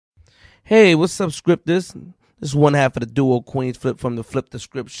Hey, what's up, Scripters? This is one half of the duo Queens Flip from the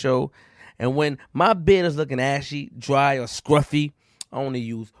FlipDaScript show. And when my beard is looking ashy, dry, or scruffy, I only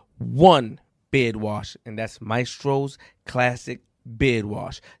use one beard wash, and that's Maestro's Classic Beard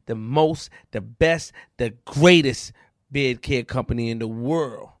Wash. The most, the best, the greatest beard care company in the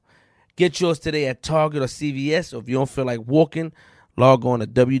world. Get yours today at Target or CVS, or if you don't feel like walking, log on to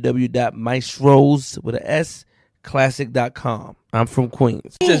www.maestros.classic.com. I'm from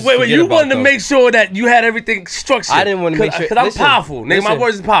Queens. Wait, you wanted to make sure that you had everything structured. I didn't want to make sure. Because I'm powerful. Nigga, my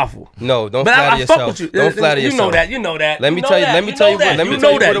words is powerful. No, don't flatter yourself. Fuck with you. Don't flatter yourself. You know that. Let me tell you what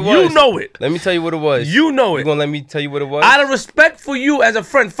it was. You know it. Let me tell you what it was. You know it. You gonna let me tell you what it was? Out of respect for you as a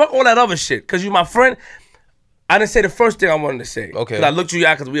friend, fuck all that other shit. Because you my friend. I didn't say the first thing I wanted to say. Okay. Because I looked you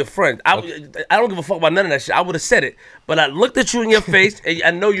out because we are friends. I don't give a fuck about none of that shit. I would have said it. But I looked at you in your face, and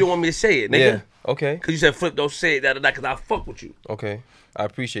I know you want me to say it, nigga. Yeah. Okay. Because you said, Flip, don't say it, that, because I fuck with you. Okay. I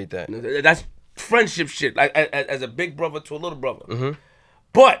appreciate that. That's friendship shit, like as a big brother to a little brother. Mm-hmm.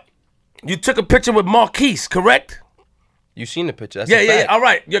 But you took a picture with Marquise, correct? You seen the picture. That's a fact. Yeah. All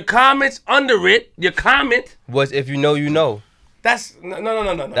right. Your comments under it, your comment was, if you know, you know. That's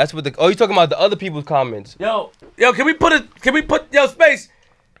no. That's what the. Oh, you talking about the other people's comments? Yo, can we put Space?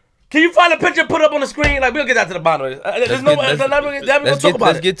 Can you find a picture and put it up on the screen? Like, we'll get that to the bottom of this.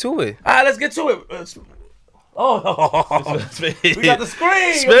 Let's get to it. All right, let's get to it. We got the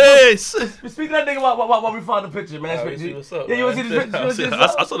screen. Space. Speak to that nigga while we find the picture, man. What's up? Yeah, you want to see the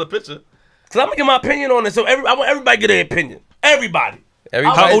picture? I saw the picture. Cause I'm gonna get my opinion on it. So I want everybody to get their opinion. Everybody.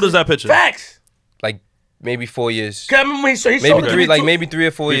 How old is that picture? Facts. Like maybe 4 years. I remember when he showed it to me. Maybe 3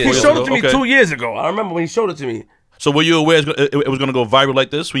 or 4 years. He showed it to me 2 years ago. I remember when he showed it to me. So were you aware it was gonna go viral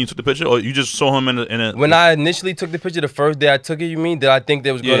like this when you took the picture, or you just saw him in a? When I initially took the picture, the first day I took it, you mean? Did I think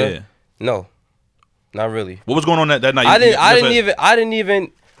there was gonna? Yeah. No, not really. What was going on that night? I didn't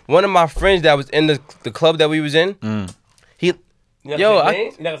even. One of my friends that was in the club that we was in. He. You not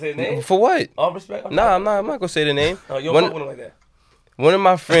gonna say his name? For what? All respect. Nah, I'm not gonna say the name. Oh, you don't fuck with him like that. One of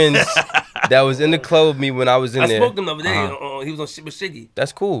my friends that was in the club with me when I was in there. I spoke to him the other day. He was on shit with Shiggy.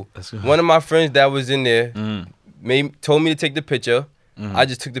 That's cool. One of my friends that was in there told me to take the picture. I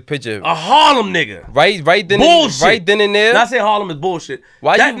just took the picture. A Harlem nigga. Right then. Bullshit. Right then and there. Not saying Harlem is bullshit.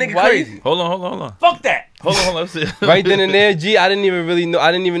 That nigga crazy. Hold on. Fuck that. Hold on. Right then and there, I didn't even really know.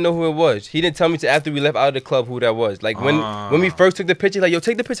 I didn't even know who it was. He didn't tell me till after we left out of the club who that was. Like when we first took the picture, like, yo,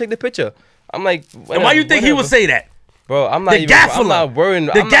 take the picture. I'm like, whatever, and why you think he would say that? Bro, I'm not worried.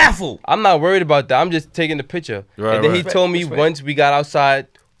 I'm not worried about that. I'm just taking the picture. Right, and then he told me once we got outside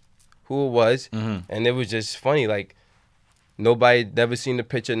who it was, and it was just funny. Like, nobody never seen the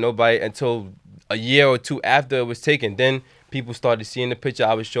picture. Nobody until a year or two after it was taken. Then people started seeing the picture.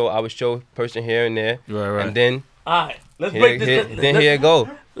 I would show person here and there. Right. And then all right, let's break this. Here it go.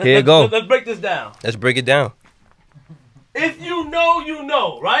 Let's break this down. Let's break it down. If you know, you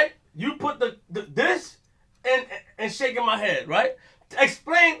know, right? You put this and shaking my head, right?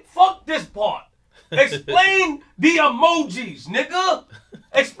 Explain. Fuck this part. Explain the emojis, nigga.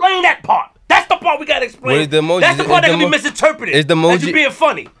 Explain that part. That's the part we gotta explain. What is the emoji? That's the part that can be misinterpreted. Is the emoji that you being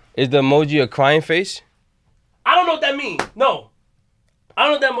funny? Is the emoji a crying face? I don't know what that means. No, I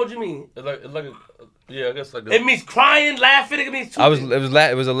don't know what that emoji means. It's like yeah, I guess like. It means crying, laughing. It means.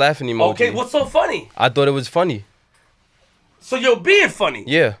 It was a laughing emoji. Okay, what's so funny? I thought it was funny. So you're being funny.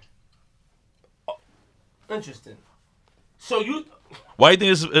 Yeah. Interesting. So you. Why do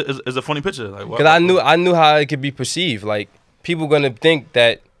you think it's a funny picture? Like, because I knew how it could be perceived. Like, people gonna think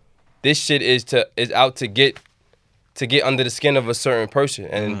that this shit is out to get under the skin of a certain person,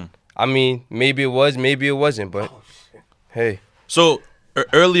 and I mean, maybe it was, maybe it wasn't, but hey. So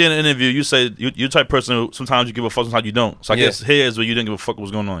earlier in the interview, you said you're the type of person who sometimes you give a fuck, sometimes you don't. So I guess here's where you didn't give a fuck what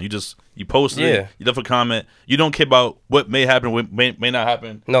was going on. You posted it, you left a comment. You don't care about what may happen, what may not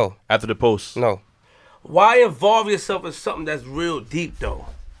happen. No. After the post. No. Why involve yourself in something that's real deep though?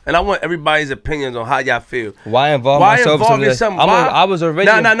 And I want everybody's opinions on how y'all feel. Why involve myself in something? I was already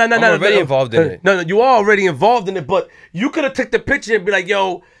involved in it. No, you are already involved in it, but you could have took the picture and be like,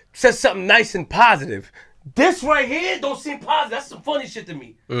 yo, said something nice and positive. This right here don't seem positive. That's some funny shit to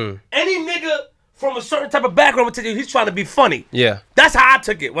me. Any nigga from a certain type of background would tell you he's trying to be funny. Yeah. That's how I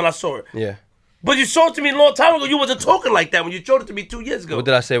took it when I saw it. Yeah. But you showed it to me a long time ago. You wasn't talking like that when you showed it to me 2 years ago. What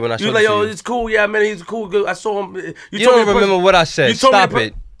did I say when I showed it to you? You like, yo, it's cool. Yeah, man, he's cool. I saw him. You don't remember what I said. Stop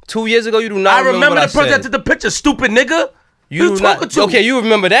it. 2 years ago, you do not remember what I said. I remember the person that took the picture, stupid nigga. You talking to? Okay, you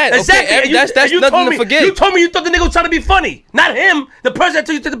remember that. Exactly. Okay, that's nothing to forget. You told me you thought the nigga was trying to be funny. Not him. The person that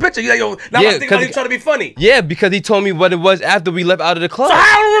took you to the picture. You like, yo, now I think about him trying to be funny. Yeah, because he told me what it was after we left out of the club. So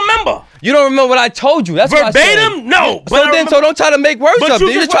I don't remember. You don't remember what I told you. That's verbatim? No. So don't try to make words up.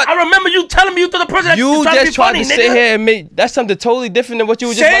 I remember you telling me you thought the person that you trying to be funny, You just tried to sit here and make that's something totally different than what you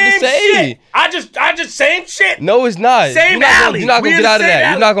were just about to say. Shit. I just same shit. No, it's not. Same alley. You're not gonna get out of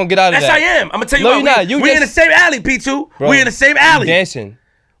that. You're not gonna get out of that. Yes, I am. I'm gonna tell you what. No, you're not. We in the same alley, P2. We in the same alley. Dancing.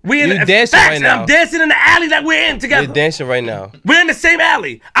 We in you dancing right now. I'm dancing in the alley that we're in together. You're dancing right now. We're in the same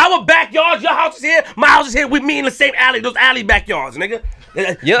alley. Our backyards, your house is here, my house is here. We meet in the same alley. Those alley backyards, nigga.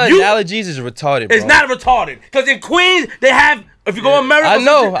 Your analogies is retarded, bro. It's not retarded. Because in Queens, they have, if you go in America. I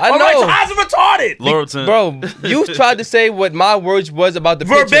know. All right, so how's it retarded? Laurelton. Bro, you tried to say what my words was about the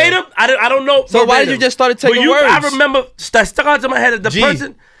picture. Verbatim? I don't know. So why did you just start taking words? I remember, that stuck out to my head, the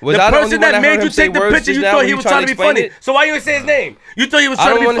person that made you take the picture, you thought he was trying to be funny. So why you didn't say his name? You thought he was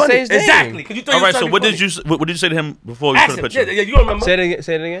trying to be funny. Say his name. Exactly. Because you thought he was trying to be funny. What did you say to him before you showed the picture? Yeah, you remember. Say it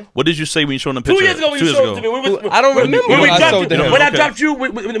again. What did you say when you showed him the picture? 2 years ago when you showed it to me. I don't remember when I showed to him. When I dropped you, we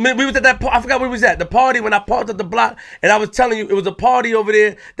was at that, I forgot where we was at. The party when I parked at the block, and I was telling you, it was a party over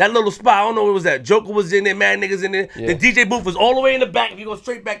there, that little spot, I don't know where it was at. Joker was in there, mad niggas in there. The DJ booth was all the way in the back, if you go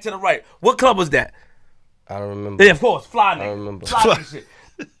straight back to the right. What club was that? I don't remember. Yeah, of course, Fly nigga. I don't remember. Fly nigga shit.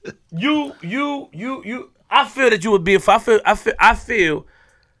 You, I feel that you would be, I feel,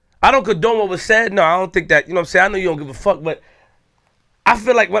 I don't condone what was said. No, I don't think that, you know what I'm saying? I know you don't give a fuck, but I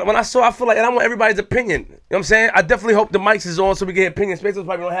feel like when I saw, I feel like, and I want everybody's opinion. You know what I'm saying? I definitely hope the mics is on so we can get opinion. Spaces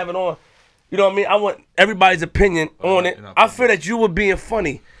probably don't have it on. You know what I mean? I want everybody's opinion on it. I feel that you were being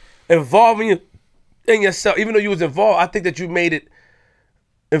funny, involving you in yourself. Even though you was involved, I think that you made it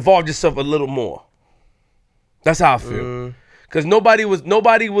involve yourself a little more. That's how I feel. Because nobody was.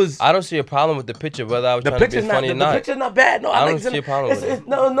 I don't see a problem with the picture, whether I was trying to be funny or not. The picture's not bad. No, I don't see a problem with it.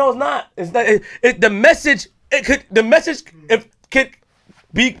 No, it's not. It's not. The message could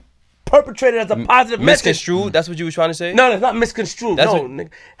be perpetrated as a positive message. Misconstrued? That's what you were trying to say? No, it's not misconstrued. Nigga.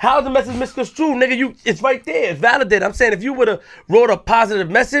 How's the message misconstrued, nigga? It's right there. It's validated. I'm saying if you would have wrote a positive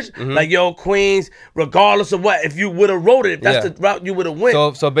message, like, yo, Queens, regardless of what, if you would have wrote it, if that's the route you would have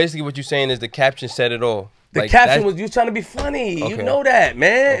went. So basically what you're saying is the caption said it all. The caption was you trying to be funny. Okay. You know that,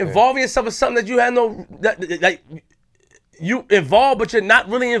 man. Okay. Involving yourself in something that you had like you involved, but you're not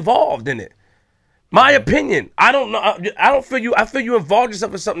really involved in it. My opinion. I don't know. I don't feel you. I feel you involved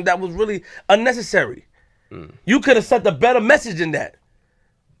yourself in something that was really unnecessary. You could have sent a better message than that.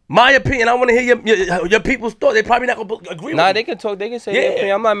 My opinion. I want to hear your people's thought. They probably not gonna agree with me. Nah, they can talk. They can say their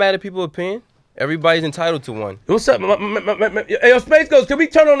opinion. I'm not mad at people's opinion. Everybody's entitled to one. What's up? Hey, yo, Space Ghost, can we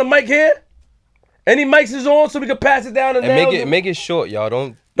turn on the mic here? Any mics is on so we can pass it down and make it short, y'all.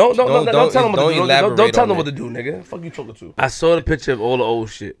 Don't tell them what to do. Don't tell them what to do, nigga. Fuck you talking to. I saw the picture of all the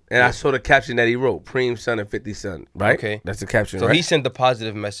old shit, and I saw the caption that he wrote: Preem son and 50 son. Right? Okay, that's the caption. So right? he sent the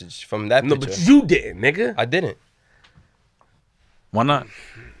positive message from that picture. No, but you didn't, nigga. I didn't. Why not?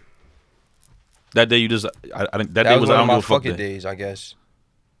 That day you just, I think that day was one I of don't my give a fuck fucking day. days, I guess.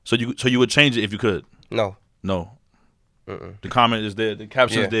 So you would change it if you could? No. The comment is there. The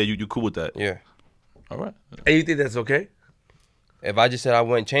caption is there. You cool with that? Yeah. All right. And you think that's okay? If I just said I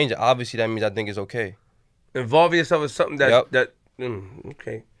wouldn't change it, obviously that means I think it's okay. Involving yourself in something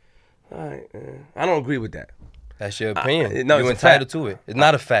okay. All right. I don't agree with that. That's your opinion. No, you're entitled to it. It's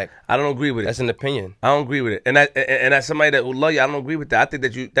not a fact. I don't agree with it. That's an opinion. I don't agree with it. And as somebody that will love you, I don't agree with that. I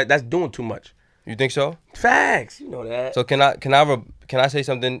think that that's doing too much. You think so? Facts. You know that. So can I say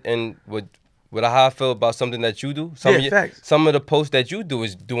something and with how I feel about something that you do? Facts. Some of the posts that you do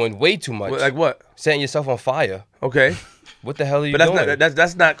is doing way too much. Like what? Setting yourself on fire. Okay. What the hell are you doing?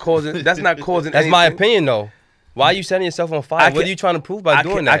 That's not causing. That's not causing. That's my opinion, though. Why are you setting yourself on fire? What are you trying to prove by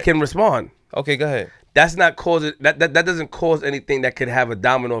doing that? I can respond. Okay, go ahead. That's not causing. That doesn't cause anything that could have a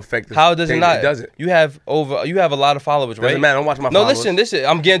domino effect. How does it not? It doesn't. You have a lot of followers, right? Doesn't matter. Don't watch my followers. No, listen.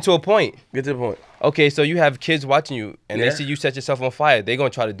 I'm getting to a point. Get to the point. Okay, so you have kids watching you, and they see you set yourself on fire. They're gonna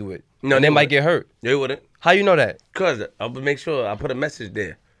try to do it. No, and they might get hurt. They wouldn't. How you know that? Cause I'll make sure I put a message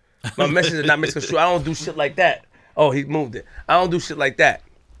there. My message is not misconstrued. I don't do shit like that. Oh, he moved it. I don't do shit like that.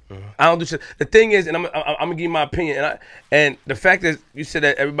 I don't do shit. The thing is, and I'm gonna give you my opinion, and the fact is, you said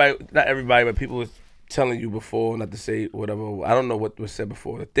that not everybody, but people was telling you before not to say whatever. I don't know what was said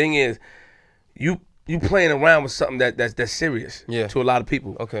before. The thing is, you playing around with something that's serious to a lot of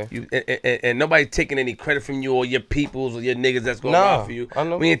people. Okay. And nobody's taking any credit from you or your peoples or your niggas that's going to ride for you. I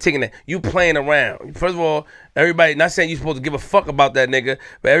know. We ain't taking that. You playing around. First of all, everybody, not saying you supposed to give a fuck about that nigga,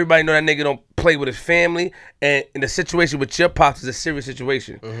 but everybody know that nigga don't play with his family, and in the situation with your pops is a serious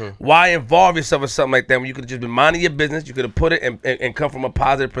situation. Why involve yourself in something like that when you could have just been minding your business? You could have put it and come from a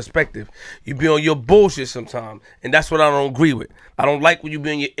positive perspective. You be on your bullshit sometimes, and that's what I don't agree with. I don't like when you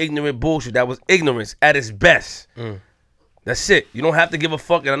be on your ignorant bullshit. That was ignorance at its best. That's it. You don't have to give a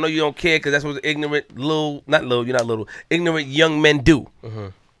fuck, and I know you don't care because that's what ignorant you're not little, ignorant young men do. Oh,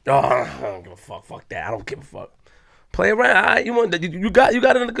 I don't give a fuck. Fuck that. I don't give a fuck. Play around. All right, you got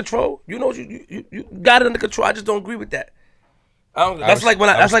it under control. You know you got it under control. I just don't agree with that. That's like when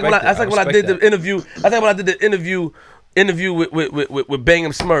I did the interview. I think when I did the interview with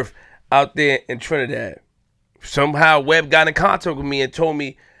Bingham Smurf out there in Trinidad. Somehow Webb got in contact with me and told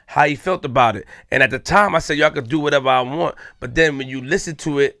me how he felt about it. And at the time I said, y'all could do whatever I want. But then when you listen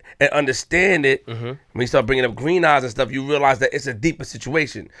to it and understand it, when you start bringing up green eyes and stuff, you realize that it's a deeper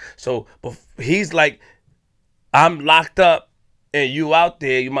situation. So he's like, I'm locked up and you out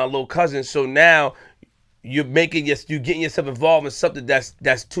there, you my little cousin. So now you're getting yourself involved in something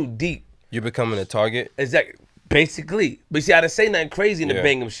that's too deep. You're becoming a target? Exactly. Basically. But see, I didn't say nothing crazy in the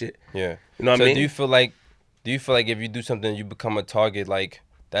Bingham shit. Yeah. You know what I mean? So do you feel like if you do something, you become a target, like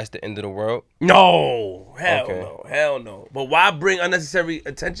that's the end of the world? No. Hell no. But why bring unnecessary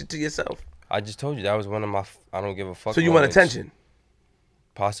attention to yourself? I just told you that was one of my I don't give a fuck. So you want attention?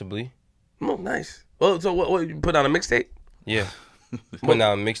 Possibly. Oh, nice. Well, so what you put on a mixtape? Yeah. Putting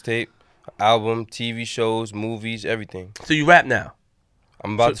out a mixtape, album, TV shows, movies, everything. So you rap now?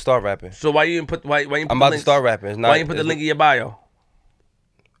 I'm about to start rapping. So why you didn't put why you didn't put I'm about to start rapping. Why you didn't put the link in your bio?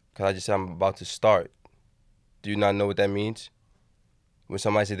 Because I just said I'm about to start. Do you not know what that means? When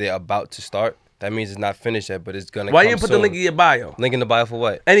somebody said they're about to start, that means it's not finished yet, but it's going to come soon. Why you didn't put the link in your bio? Link in the bio for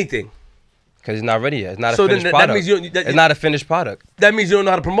what? Anything. Because it's not ready yet. It's not a finished product. That means it's not a finished product. That means you don't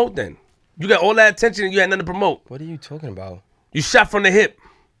know how to promote then. You got all that attention and you had nothing to promote. What are you talking about? You shot from the hip.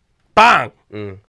 Bang.